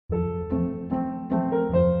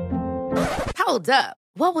Hold up.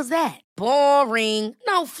 What was that? Boring.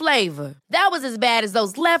 No flavor. That was as bad as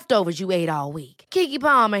those leftovers you ate all week. Keke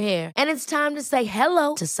Palmer here, and it's time to say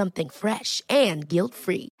hello to something fresh and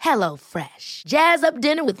guilt-free. Hello Fresh. Jazz up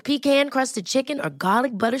dinner with pecan-crusted chicken or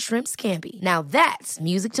garlic butter shrimp scampi. Now that's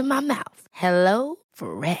music to my mouth. Hello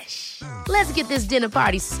Fresh. Let's get this dinner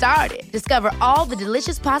party started. Discover all the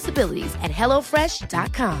delicious possibilities at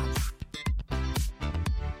hellofresh.com.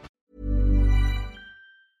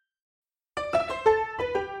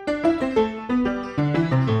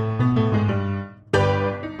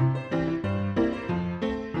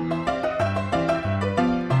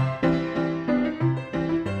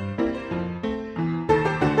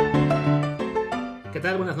 ¿Qué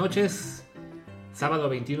tal? Buenas noches. Sábado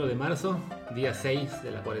 21 de marzo, día 6 de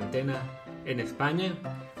la cuarentena en España.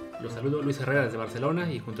 Los saludo, Luis Herrera desde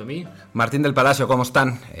Barcelona, y junto a mí Martín del Palacio. ¿Cómo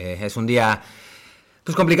están? Es un día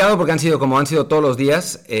pues complicado porque han sido todos los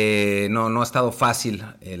días. No ha estado fácil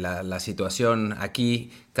la situación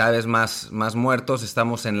aquí. Cada vez más muertos.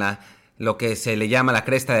 Estamos en lo que se le llama la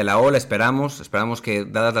cresta de la ola. Esperamos que,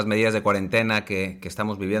 dadas las medidas de cuarentena que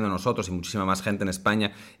estamos viviendo nosotros y muchísima más gente en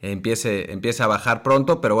España, empiece a bajar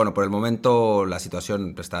pronto, pero bueno, por el momento la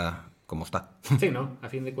situación está como está. Sí, ¿no? A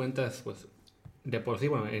fin de cuentas, pues de por sí,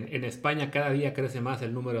 bueno, en España cada día crece más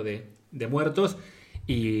el número de muertos,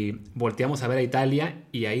 y volteamos a ver a Italia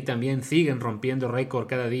y ahí también siguen rompiendo récord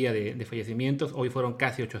cada día de fallecimientos. Hoy fueron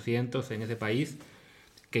casi 800 en ese país,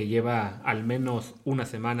 que lleva al menos una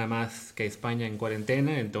semana más que España en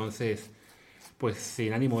cuarentena. Entonces, pues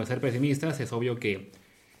sin ánimo de ser pesimistas, es obvio que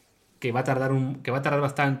va a tardar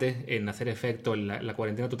bastante en hacer efecto la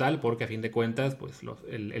cuarentena total, porque a fin de cuentas, pues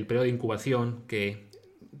el periodo de incubación que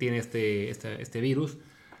tiene este virus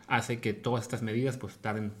hace que todas estas medidas pues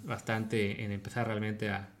tarden bastante en empezar realmente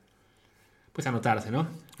a notarse, ¿no?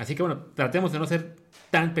 Así que bueno, tratemos de no ser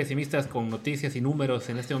tan pesimistas con noticias y números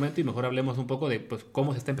en este momento, y mejor hablemos un poco de pues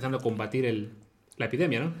cómo se está empezando a combatir la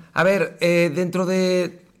epidemia, ¿no? A ver, dentro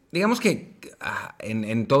de, digamos que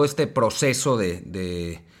en todo este proceso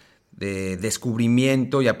de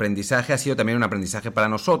descubrimiento y aprendizaje, ha sido también un aprendizaje para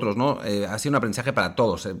nosotros, ¿no? Ha sido un aprendizaje para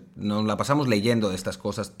todos. Nos la pasamos leyendo de estas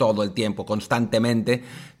cosas todo el tiempo, constantemente,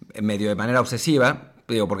 medio de manera obsesiva,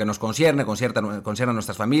 digo, porque nos concierne a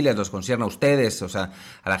nuestras familias, nos concierne a ustedes, o sea,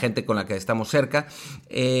 a la gente con la que estamos cerca.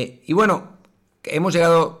 Y bueno, hemos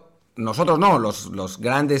llegado, nosotros no, los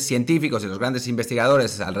grandes científicos y los grandes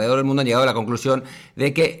investigadores alrededor del mundo han llegado a la conclusión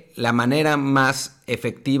de que la manera más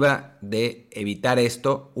efectiva de evitar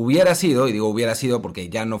esto hubiera sido, y digo hubiera sido porque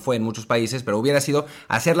ya no fue en muchos países, pero hubiera sido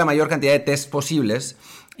hacer la mayor cantidad de tests posibles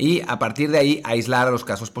y a partir de ahí aislar a los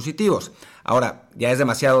casos positivos. Ahora, ya es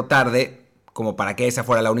demasiado tarde como para que esa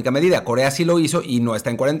fuera la única medida. Corea sí lo hizo y no está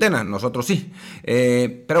en cuarentena, nosotros sí.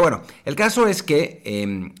 Pero bueno, el caso es que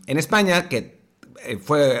en España, el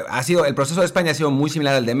proceso de España ha sido muy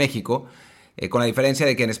similar al de México, con la diferencia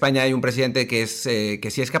de que en España hay un presidente que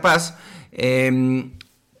sí es capaz. En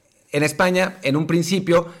España, en un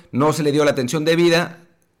principio, no se le dio la atención debida.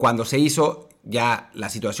 Cuando se hizo, ya la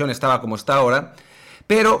situación estaba como está ahora.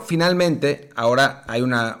 Pero finalmente, ahora hay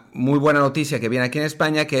una muy buena noticia que viene aquí en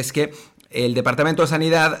España, que es que el Departamento de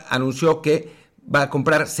Sanidad anunció que va a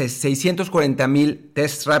comprar 640,000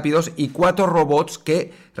 tests rápidos y 4 robots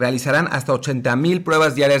que realizarán hasta 80,000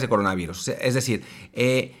 pruebas diarias de coronavirus. Es decir,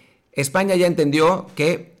 España ya entendió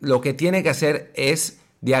que lo que tiene que hacer es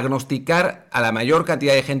diagnosticar a la mayor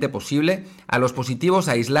cantidad de gente posible, a los positivos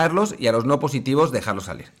aislarlos y a los no positivos dejarlos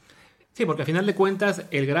salir. Sí, porque al final de cuentas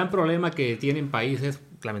el gran problema que tienen países,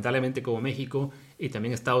 lamentablemente como México y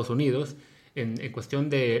también Estados Unidos, en cuestión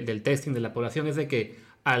del testing de la población, es de que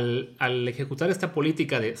al ejecutar esta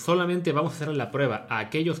política de solamente vamos a hacer la prueba a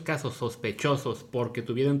aquellos casos sospechosos porque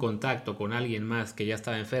tuvieron contacto con alguien más que ya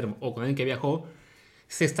estaba enfermo o con alguien que viajó,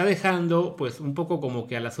 se está dejando pues un poco como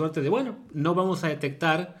que a la suerte de, bueno, no vamos a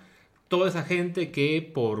detectar toda esa gente que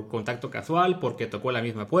por contacto casual, porque tocó la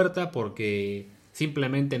misma puerta, porque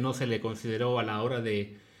simplemente no se le consideró a la hora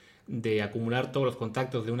de acumular todos los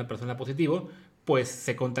contactos de una persona positivo, pues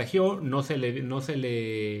se contagió, no se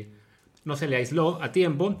le aisló a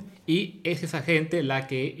tiempo, y es esa gente la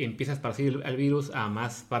que empieza a esparcir el virus a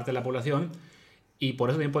más parte de la población, y por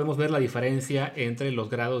eso también podemos ver la diferencia entre los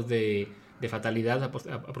grados de fatalidad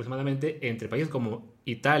aproximadamente entre países como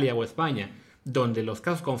Italia o España, donde los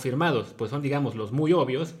casos confirmados pues son, digamos, los muy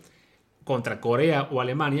obvios, contra Corea o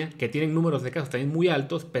Alemania, que tienen números de casos también muy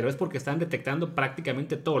altos, pero es porque están detectando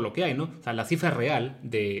prácticamente todo lo que hay, ¿no? O sea, la cifra real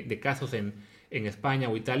de casos en España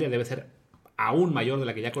o Italia debe ser aún mayor de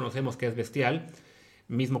la que ya conocemos, que es bestial.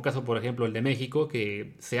 Mismo caso, por ejemplo, el de México,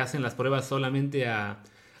 que se hacen las pruebas solamente a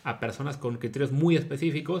personas con criterios muy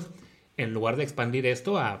específicos. en lugar de expandir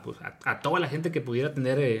esto a toda la gente que pudiera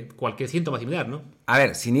tener cualquier síntoma similar, ¿no? A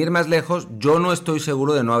ver, sin ir más lejos, yo no estoy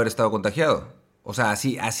seguro de no haber estado contagiado. O sea,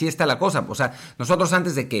 así está la cosa. O sea, nosotros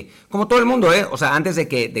antes de que, como todo el mundo, o sea, antes de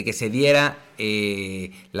que se diera,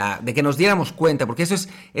 de que nos diéramos cuenta, porque ese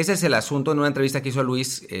es el asunto. En una entrevista que hizo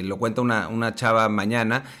Luis, lo cuenta una chava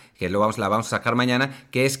mañana, que la vamos a sacar mañana,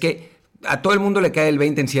 que es que a todo el mundo le cae el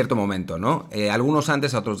 20 en cierto momento, ¿no? Algunos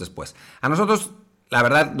antes, a otros después. A nosotros, la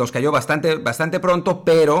verdad, nos cayó bastante pronto,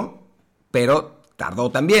 pero tardó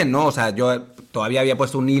también, ¿no? O sea, yo todavía había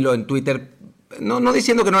puesto un hilo en Twitter, no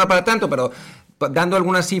diciendo que no era para tanto, pero dando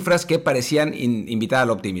algunas cifras que parecían invitar al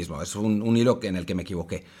optimismo. Es un hilo en el que me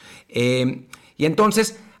equivoqué. Y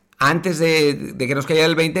entonces, antes de que nos cayera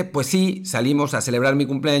el 20, pues sí, salimos a celebrar mi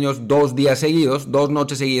cumpleaños 2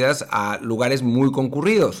 noches seguidas, a lugares muy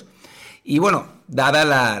concurridos. Y bueno, dada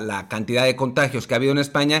la cantidad de contagios que ha habido en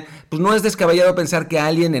España, pues no es descabellado pensar que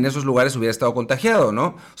alguien en esos lugares hubiera estado contagiado, ¿no?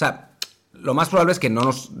 O sea, lo más probable es que no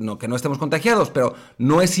estemos contagiados, pero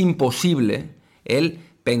no es imposible el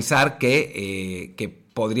pensar que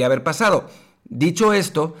podría haber pasado. Dicho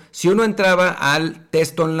esto, si uno entraba al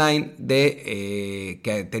test online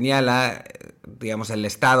que tenía el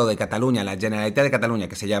Estado de Cataluña, la Generalitat de Cataluña,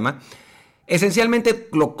 que se llama, esencialmente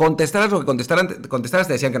contestaras lo que contestaras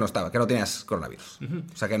te decían que no tenías coronavirus. Uh-huh.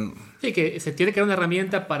 O sea que sí, que se tiene que dar una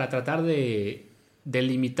herramienta para tratar de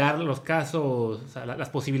limitar los casos, o sea, las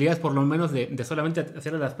posibilidades por lo menos de solamente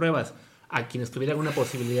hacer las pruebas a quienes tuvieran una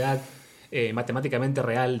posibilidad matemáticamente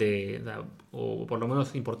real o por lo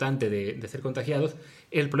menos importante de ser contagiados.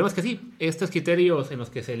 El problema es que sí, estos criterios en los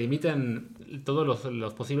que se limitan todos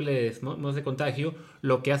los posibles modos de contagio,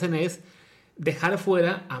 lo que hacen es dejar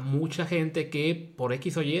fuera a mucha gente que por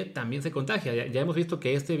X o Y también se contagia. Ya hemos visto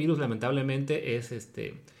que este virus lamentablemente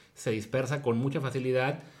se dispersa con mucha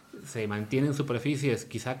facilidad, se mantiene en superficies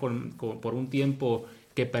quizá por un tiempo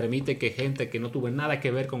que permite que gente que no tuvo nada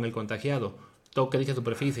que ver con el contagiado toque dicha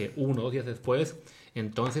superficie 1 o 2 días después.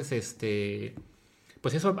 Entonces,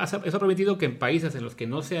 pues eso ha permitido que en países en los que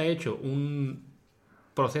no se ha hecho un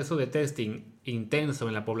proceso de testing intenso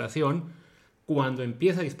en la población, cuando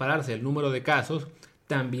empieza a dispararse el número de casos,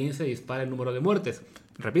 también se dispara el número de muertes.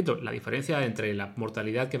 Repito, la diferencia entre la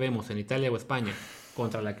mortalidad que vemos en Italia o España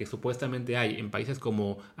contra la que supuestamente hay en países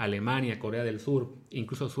como Alemania, Corea del Sur,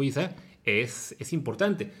 incluso Suiza, es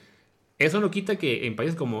importante. Eso no quita que en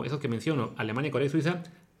países como esos que menciono, Alemania, Corea y Suiza,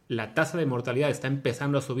 la tasa de mortalidad está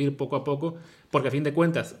empezando a subir poco a poco, porque a fin de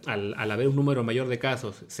cuentas, al haber un número mayor de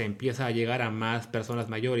casos, se empieza a llegar a más personas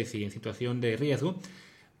mayores y en situación de riesgo,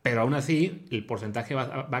 pero aún así el porcentaje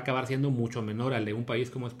va a acabar siendo mucho menor al de un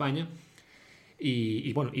país como España.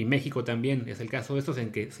 Y México también es el caso de estos,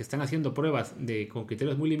 en que se están haciendo pruebas con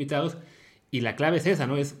criterios muy limitados, y la clave es esa,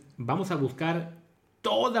 ¿no? Vamos a buscar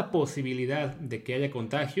toda posibilidad de que haya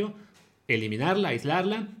contagio, eliminarla,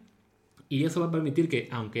 aislarla, y eso va a permitir que,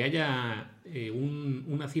 aunque haya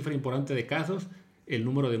una cifra importante de casos, el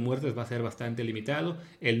número de muertes va a ser bastante limitado.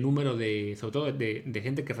 El número sobre todo de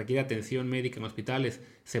gente que requiere atención médica en hospitales,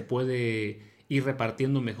 se puede ir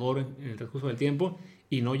repartiendo mejor en el transcurso del tiempo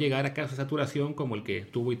y no llegar a casos de saturación como el que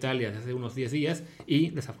tuvo Italia hace unos 10 días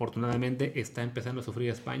y desafortunadamente está empezando a sufrir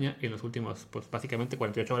España en los últimos, pues básicamente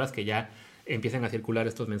 48 horas, que ya empiezan a circular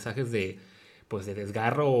estos mensajes de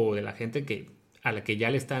desgarro de la gente a la que ya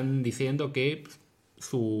le están diciendo que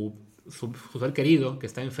su ser querido que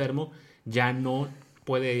está enfermo ya no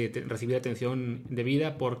puede recibir atención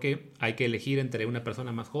debida porque hay que elegir entre una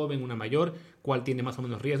persona más joven, una mayor, cuál tiene más o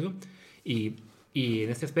menos riesgo. Y en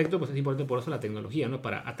este aspecto pues es importante por eso la tecnología, ¿no?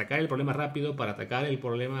 Para atacar el problema rápido, para atacar el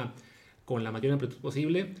problema con la mayor amplitud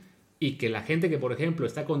posible, y que la gente que, por ejemplo,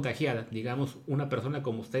 está contagiada, digamos una persona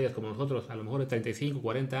como ustedes, como nosotros, a lo mejor de 35,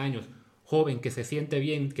 40 años, joven, que se siente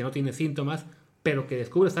bien, que no tiene síntomas, pero que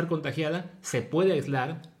descubre estar contagiada, se puede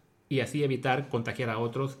aislar y así evitar contagiar a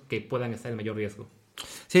otros que puedan estar en mayor riesgo.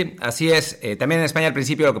 Sí, así es. También en España al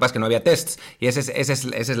principio lo que pasa es que no había tests, y esa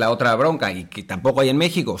es la otra bronca, y que tampoco hay en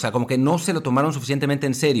México. O sea, como que no se lo tomaron suficientemente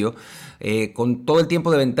en serio, con todo el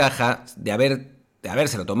tiempo de ventaja de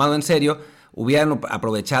habérselo tomado en serio, hubieran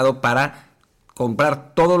aprovechado para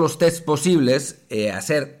comprar todos los tests posibles,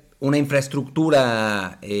 hacer una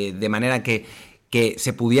infraestructura de manera que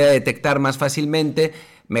se pudiera detectar más fácilmente,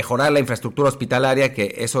 mejorar la infraestructura hospitalaria,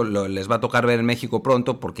 que eso les va a tocar ver en México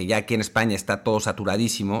pronto, porque ya aquí en España está todo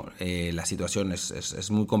saturadísimo, la situación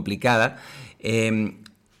es muy complicada.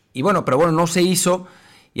 Pero no se hizo,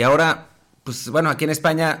 y ahora, pues bueno, aquí en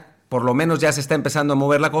España por lo menos ya se está empezando a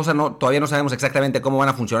mover la cosa, todavía no sabemos exactamente cómo van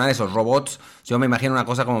a funcionar esos robots. Yo me imagino una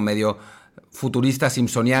cosa como medio futurista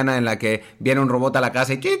simpsoniana en la que viene un robot a la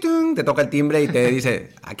casa y te toca el timbre y te dice,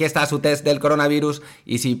 aquí está su test del coronavirus.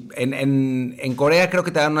 Y si en Corea creo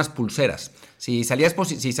que te dan unas pulseras. Si salías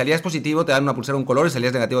positivo te dan una pulsera de un color y si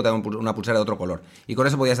salías negativo te dan una pulsera de otro color. Y con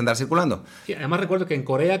eso podías andar circulando. Sí, además recuerdo que en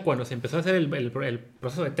Corea, cuando se empezó a hacer el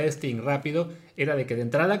proceso de testing rápido, era de que de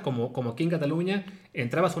entrada, como aquí en Cataluña,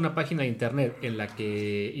 entrabas a una página de internet en la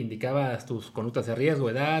que indicabas tus conductas de riesgo,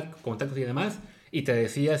 edad, contactos y demás, y te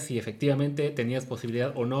decía si efectivamente tenías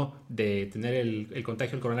posibilidad o no de tener el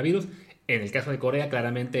contagio del coronavirus. En el caso de Corea,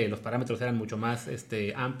 claramente los parámetros eran mucho más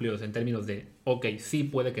amplios en términos de, ok, sí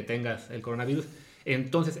puede que tengas el coronavirus.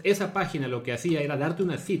 Entonces, esa página lo que hacía era darte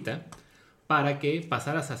una cita para que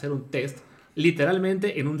pasaras a hacer un test,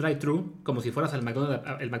 literalmente en un drive-thru, como si fueras al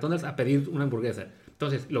McDonald's a pedir una hamburguesa.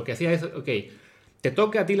 Entonces, lo que hacía es, ok, te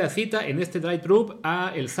toca a ti la cita en este drive-thru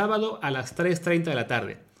el sábado a las 3:30 de la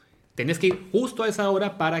tarde. Tenías que ir justo a esa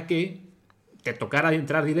hora para que te tocara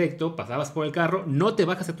entrar directo, pasabas por el carro, no te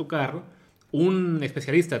bajas de tu carro, un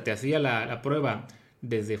especialista te hacía la prueba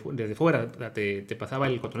desde fuera, te pasaba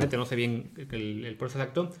el cotonete, no sé bien el proceso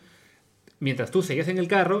exacto, mientras tú seguías en el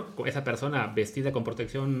carro, con esa persona vestida con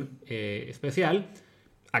protección especial,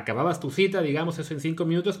 acababas tu cita, digamos eso en 5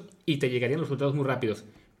 minutos, y te llegarían los resultados muy rápidos.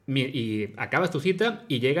 Y acabas tu cita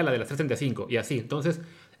y llega la de las 3:35, y así. Entonces,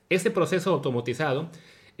 ese proceso automatizado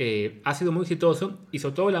ha sido muy exitoso y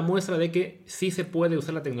sobre todo la muestra de que sí se puede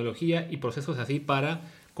usar la tecnología y procesos así para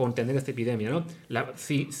contener esta epidemia, ¿no?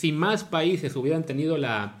 Si más países hubieran tenido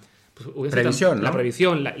la previsión, la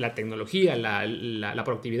previsión, la tecnología, la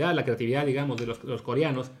productividad, la creatividad, digamos, de los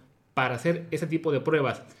coreanos para hacer ese tipo de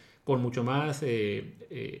pruebas con mucho más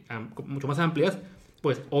amplias,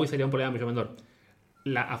 pues hoy sería un problema mucho menor.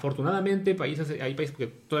 Afortunadamente, hay países que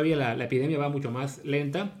todavía la epidemia va mucho más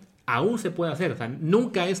lenta. Aún se puede hacer, o sea,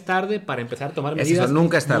 nunca es tarde para empezar a tomar medidas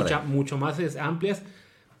mucho más amplias,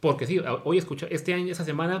 porque sí, hoy esta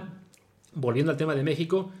semana, volviendo al tema de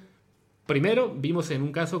México, primero vimos en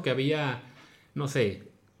un caso que había, no sé,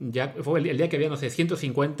 ya fue el día que había, no sé,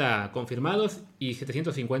 150 confirmados y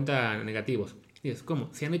 750 negativos. Y es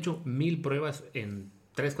como, se han hecho 1000 pruebas en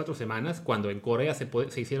 3-4 semanas, cuando en Corea se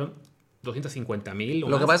hicieron 250,000.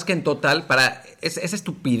 Lo que pasa es que en total, para esa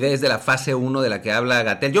estupidez de la fase 1 de la que habla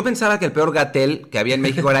Gatell, yo pensaba que el peor Gatell que había en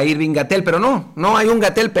México era Irving Gatell, pero no hay un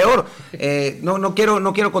Gatell peor. No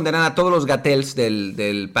quiero condenar a todos los Gatells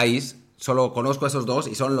del país, solo conozco a esos dos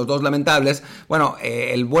y son los dos lamentables. Bueno,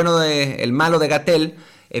 el malo de Gatell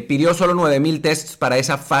pidió solo 9,000 tests para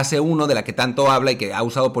esa fase 1 de la que tanto habla y que ha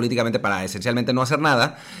usado políticamente para esencialmente no hacer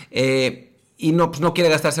nada. Y no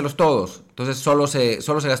quiere gastárselos todos. Entonces solo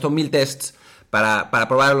se gastó 1,000 tests para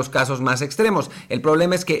probar los casos más extremos. El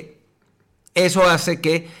problema es que eso hace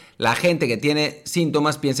que la gente que tiene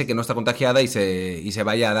síntomas piense que no está contagiada y se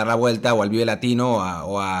vaya a dar la vuelta o al Vive Latino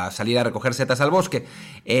o a salir a recoger setas al bosque.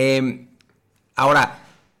 Ahora,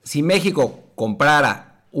 si México comprara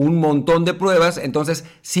un montón de pruebas, entonces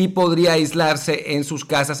sí podría aislarse en sus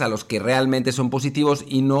casas a los que realmente son positivos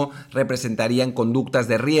y no representarían conductas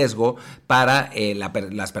de riesgo para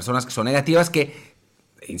las personas que son negativas, que,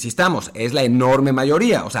 insistamos, es la enorme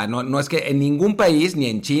mayoría. O sea, no es que en ningún país, ni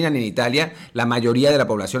en China ni en Italia, la mayoría de la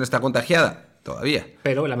población está contagiada todavía.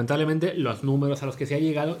 Pero lamentablemente los números a los que se ha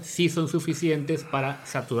llegado sí son suficientes para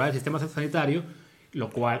saturar el sistema sanitario, lo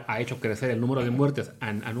cual ha hecho crecer el número de muertes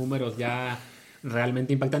a números ya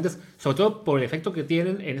realmente impactantes, sobre todo por el efecto que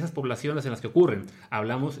tienen en esas poblaciones en las que ocurren.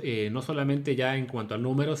 Hablamos no solamente ya en cuanto al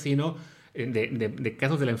número, sino de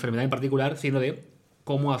casos de la enfermedad en particular, sino de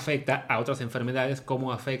cómo afecta a otras enfermedades,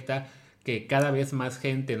 cómo afecta que cada vez más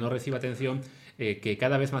gente no reciba atención, que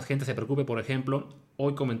cada vez más gente se preocupe. Por ejemplo,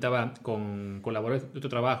 hoy comentaba con colaboradores de otro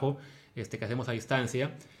trabajo que hacemos a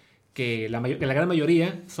distancia, que la gran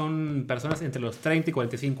mayoría son personas entre los 30 y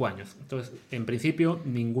 45 años. Entonces, en principio,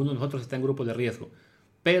 ninguno de nosotros está en grupo de riesgo.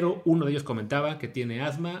 Pero uno de ellos comentaba que tiene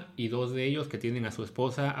asma y 2 de ellos que tienen a su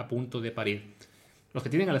esposa a punto de parir. Los que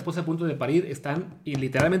tienen a la esposa a punto de parir y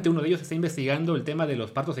literalmente uno de ellos está investigando el tema de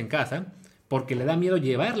los partos en casa porque le da miedo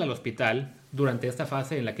llevarla al hospital durante esta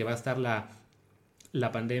fase en la que va a estar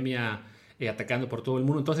la pandemia atacando por todo el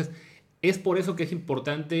mundo. Entonces, es por eso que es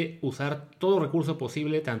importante usar todo recurso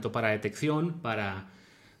posible, tanto para detección, para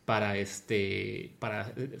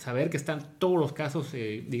saber que están todos los casos,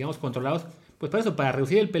 digamos, controlados. Pues para eso, para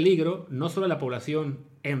reducir el peligro, no solo a la población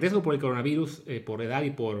en riesgo por el coronavirus, por edad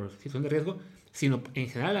y por situación de riesgo, sino en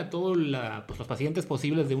general a todos los pacientes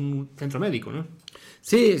posibles de un centro médico, ¿no?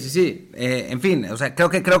 Sí. En fin, o sea,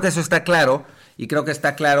 creo que eso está claro, y creo que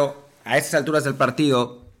está claro a estas alturas del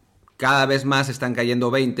partido. Cada vez más están cayendo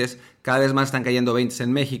 20, cada vez más están cayendo 20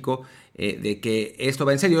 en México, de que esto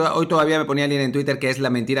va en serio. Hoy todavía me ponía alguien en Twitter que es la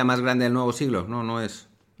mentira más grande del nuevo siglo. No es.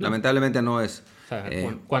 No. Lamentablemente no es. O sea,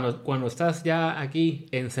 cuando estás ya aquí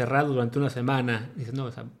encerrado durante una semana, dices, no,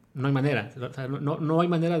 o sea, no hay manera. O sea, no hay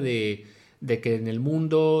manera de que en el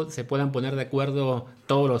mundo se puedan poner de acuerdo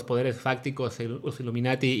todos los poderes fácticos, los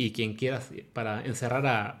Illuminati y quien quieras, para encerrar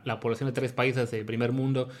a la población de 3 países del primer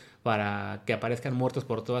mundo para que aparezcan muertos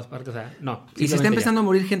por todas partes. O sea, no. Y se está empezando a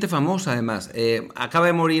morir gente famosa, además. Acaba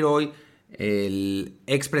de morir hoy el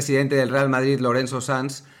expresidente del Real Madrid, Lorenzo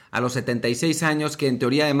Sanz, a los 76 años, que en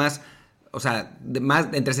teoría además, o sea,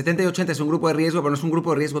 entre 70 y 80 es un grupo de riesgo, pero no es un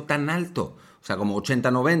grupo de riesgo tan alto, o sea, como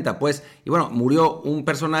 80, 90, pues. Y bueno, murió un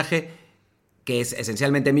personaje que es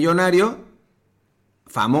esencialmente millonario,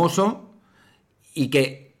 famoso, y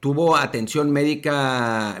que tuvo la atención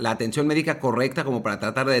médica correcta como para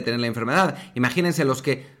tratar de detener la enfermedad. Imagínense los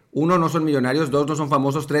que 1 no son millonarios, 2 no son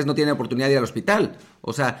famosos, 3 no tienen oportunidad de ir al hospital.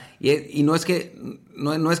 O sea, y no es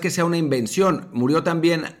que sea una invención. Murió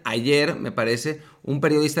también ayer, me parece, un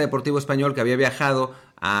periodista deportivo español que había viajado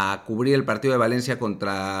a cubrir el partido de Valencia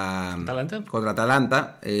contra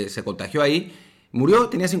Atalanta. Se contagió ahí. Murió,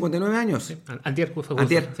 tenía 59 años. Sí, antier,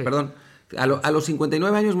 sí. Perdón. A los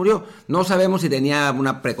 59 años murió. No sabemos si tenía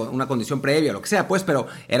una condición previa o lo que sea, pues, pero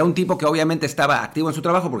era un tipo que obviamente estaba activo en su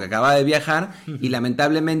trabajo porque acababa de viajar y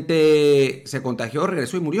lamentablemente se contagió,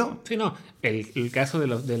 regresó y murió. Sí, no. El caso de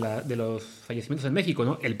los fallecimientos en México,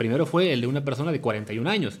 ¿no? El primero fue el de una persona de 41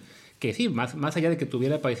 años, que sí, más allá de que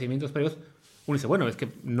tuviera padecimientos previos, uno dice, bueno, es que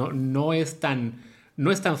no es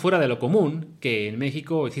tan fuera de lo común que en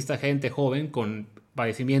México exista gente joven con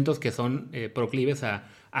padecimientos que son proclives a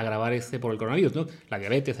agravar por el coronavirus, ¿no? La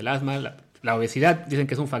diabetes, el asma, la obesidad, dicen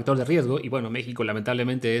que es un factor de riesgo, y bueno, México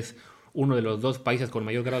lamentablemente es uno de los 2 países con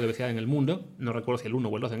mayor grado de obesidad en el mundo. No recuerdo si el 1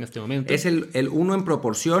 o el 2 en este momento. Es el 1 en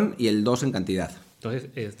proporción y el 2 en cantidad.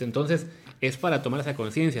 Entonces es para tomar esa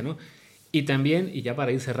conciencia, ¿no? Y también, y ya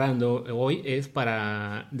para ir cerrando hoy, es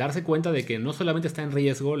para darse cuenta de que no solamente está en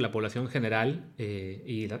riesgo la población general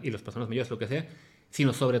y las personas mayores, lo que sea,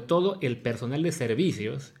 sino sobre todo el personal de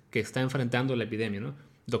servicios que está enfrentando la epidemia, ¿no?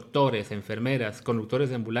 Doctores, enfermeras, conductores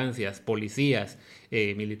de ambulancias, policías,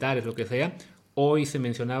 militares, lo que sea. Hoy se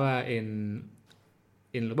mencionaba desde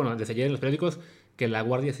ayer en los periódicos que la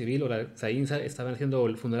Guardia Civil o la SAINSA estaban haciendo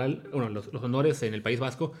el funeral, los honores en el País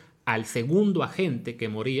Vasco al segundo agente que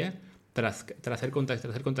moría tras ser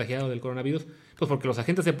contagiado del coronavirus, pues porque los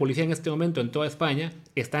agentes de policía en este momento en toda España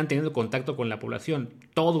están teniendo contacto con la población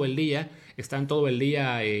todo el día, están todo el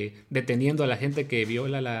día deteniendo a la gente que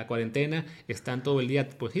viola la cuarentena, están todo el día,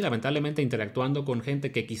 pues sí, lamentablemente interactuando con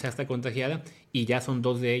gente que quizá está contagiada, y ya son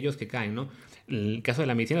 2 de ellos que caen, ¿no? El caso de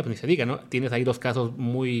la medicina, pues ni se diga, ¿no? Tienes ahí 2 casos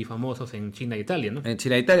muy famosos en China e Italia, ¿no? En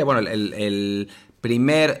China e Italia, bueno, el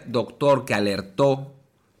primer doctor que alertó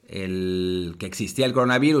que existía el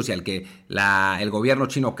coronavirus y al que el gobierno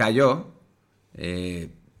chino cayó,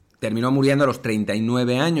 terminó muriendo a los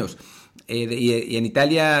 39 años. Y en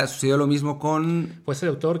Italia sucedió lo mismo con... Fue ese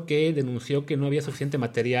doctor que denunció que no había suficiente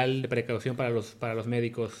material de precaución para los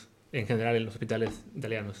médicos en general en los hospitales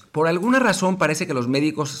italianos. Por alguna razón parece que los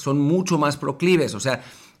médicos son mucho más proclives, o sea,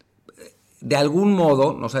 de algún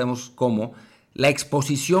modo, no sabemos cómo, la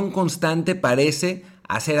exposición constante parece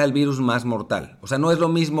hacer al virus más mortal. O sea, no es lo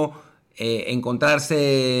mismo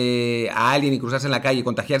encontrarse a alguien y cruzarse en la calle y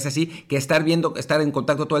contagiarse así que estar en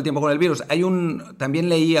contacto todo el tiempo con el virus. También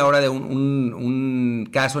leí ahora de un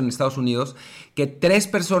caso en Estados Unidos que 3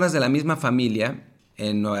 personas de la misma familia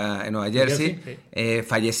en Nueva Jersey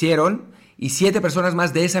fallecieron, y 7 personas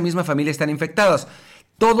más de esa misma familia están infectadas.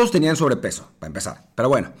 Todos tenían sobrepeso, para empezar. Pero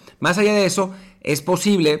bueno, más allá de eso, es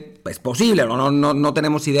posible, no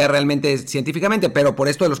tenemos idea realmente científicamente, pero por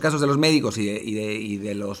esto de los casos de los médicos y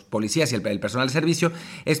de los policías y el personal de servicio,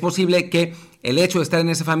 es posible que el hecho de estar en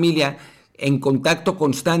esa familia en contacto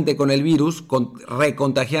constante con el virus,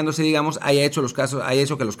 recontagiándose, digamos, haya hecho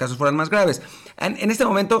que los casos fueran más graves. En este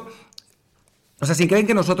momento, o sea, si creen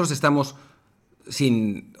que nosotros estamos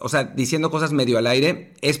diciendo cosas medio al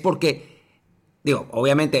aire, es porque... Digo,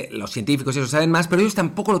 obviamente los científicos eso saben más, pero ellos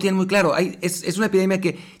tampoco lo tienen muy claro. Es una epidemia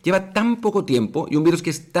que lleva tan poco tiempo y un virus que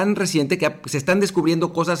es tan reciente que se están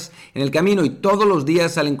descubriendo cosas en el camino, y todos los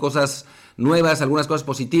días salen cosas nuevas, algunas cosas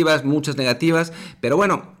positivas, muchas negativas. Pero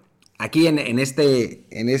bueno, aquí en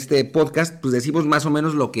este podcast pues decimos más o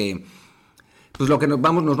menos lo que nos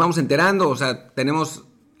vamos enterando. O sea, tenemos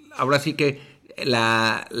ahora sí que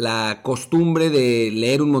la costumbre de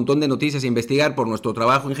leer un montón de noticias e investigar por nuestro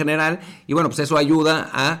trabajo en general, y bueno, pues eso ayuda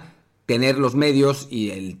a tener los medios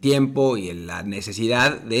y el tiempo y la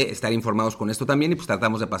necesidad de estar informados con esto también, y pues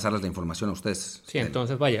tratamos de pasarles la información a ustedes. Sí,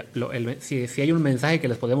 entonces vaya, si hay un mensaje que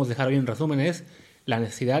les podemos dejar hoy en resumen es la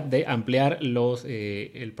necesidad de ampliar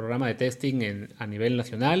el programa de testing a nivel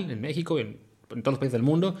nacional, en México, en todos los países del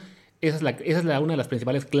mundo. Esa es una de las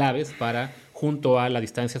principales claves para, junto a la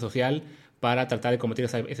distancia social, para tratar de combatir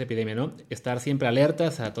esa epidemia, ¿no? Estar siempre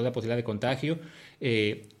alertas a toda posibilidad de contagio.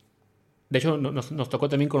 De hecho, nos tocó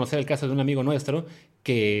también conocer el caso de un amigo nuestro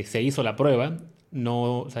que se hizo la prueba,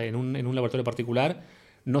 o sea, en un laboratorio particular.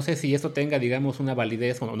 No sé si esto tenga, digamos, una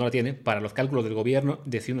validez, o no la tiene, para los cálculos del gobierno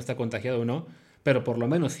de si uno está contagiado o no, pero por lo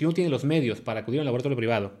menos si uno tiene los medios para acudir a un laboratorio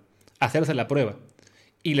privado, hacerse la prueba,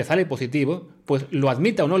 y le sale positivo, pues lo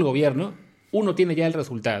admita o no el gobierno, uno tiene ya el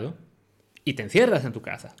resultado y te encierras en tu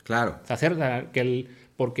casa. Claro. O sea,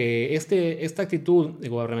 porque esta actitud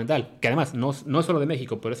gubernamental, que además no es solo de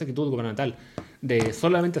México, pero esta actitud gubernamental de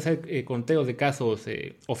solamente hacer conteos de casos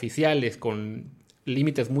oficiales con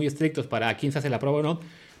límites muy estrictos para a quién se hace la prueba o no,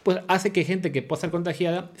 pues hace que gente que pueda estar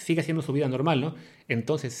contagiada siga haciendo su vida normal, ¿no?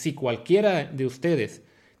 Entonces, si cualquiera de ustedes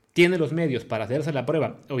tiene los medios para hacerse la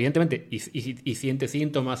prueba, evidentemente, y siente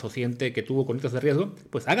síntomas o siente que tuvo conductas de riesgo,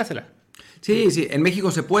 pues hágasela. Sí, en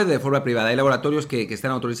México se puede de forma privada, hay laboratorios que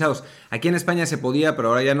están autorizados. Aquí en España se podía, pero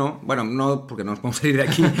ahora ya no. Bueno, no porque no nos podemos salir de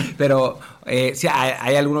aquí, pero sí,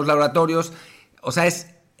 hay algunos laboratorios. O sea,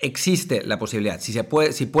 existe la posibilidad.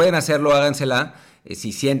 Si pueden hacerlo, hágansela.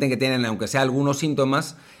 Si sienten que tienen, aunque sea algunos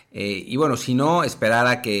síntomas. Y bueno, si no, esperar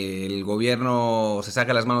a que el gobierno se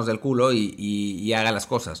saque las manos del culo y haga las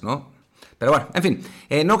cosas, ¿no? Pero bueno, en fin,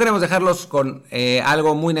 no queremos dejarlos con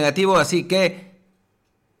algo muy negativo, así que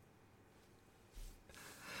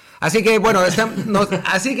bueno,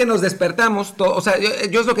 así que nos despertamos. O sea,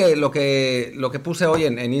 yo es lo que puse hoy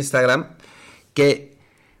en Instagram, que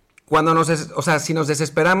cuando si nos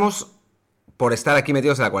desesperamos por estar aquí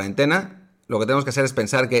metidos en la cuarentena, lo que tenemos que hacer es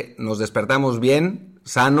pensar que nos despertamos bien,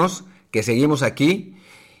 sanos, que seguimos aquí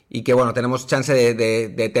y que, bueno, tenemos chance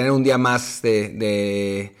de tener un día más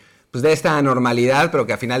de esta normalidad, pero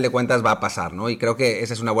que a final de cuentas va a pasar, ¿no? Y creo que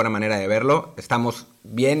esa es una buena manera de verlo. Estamos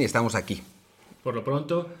bien y estamos aquí. Por lo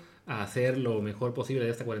pronto, a hacer lo mejor posible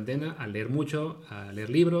de esta cuarentena, a leer mucho, a leer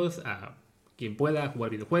libros, a quien pueda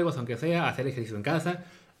jugar videojuegos, aunque sea, a hacer ejercicio en casa,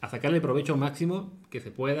 a sacarle el provecho máximo que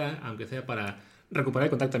se pueda, aunque sea para recuperar el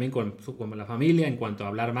contacto también con la familia, en cuanto a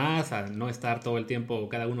hablar más, a no estar todo el tiempo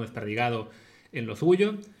cada uno desperdigado en lo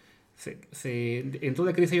suyo. En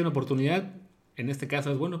toda crisis hay una oportunidad. En este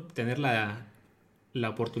caso es bueno tener la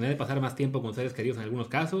oportunidad de pasar más tiempo con seres queridos en algunos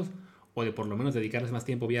casos, o de por lo menos dedicarles más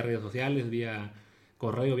tiempo vía redes sociales, vía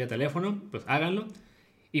correo, vía teléfono. Pues háganlo.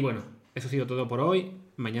 Y bueno, eso ha sido todo por hoy.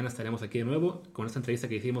 Mañana estaremos aquí de nuevo con esta entrevista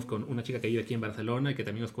que hicimos con una chica que vive aquí en Barcelona y que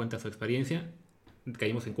también nos cuenta su experiencia.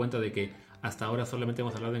 Caímos en cuenta de que hasta ahora solamente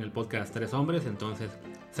hemos hablado en el podcast 3 hombres, entonces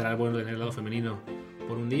será bueno tener el lado femenino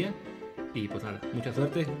por un día. Y pues nada, mucha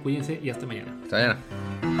suerte, cuídense y hasta mañana. Hasta mañana.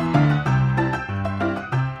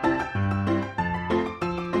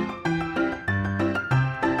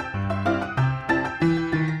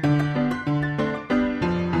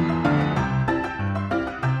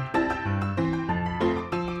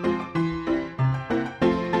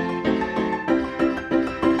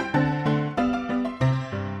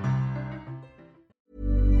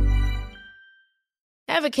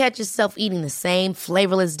 Ever catch yourself eating the same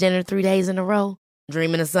flavorless dinner 3 days in a row?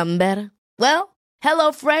 Dreaming of something better? Well,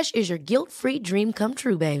 HelloFresh is your guilt-free dream come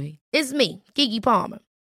true, baby. It's me, Keke Palmer.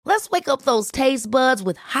 Let's wake up those taste buds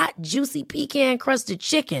with hot, juicy pecan-crusted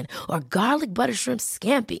chicken or garlic butter shrimp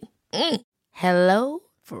scampi. Hello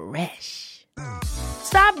Fresh.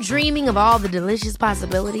 Stop dreaming of all the delicious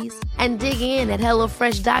possibilities and dig in at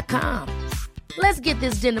HelloFresh.com. Let's get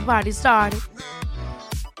this dinner party started.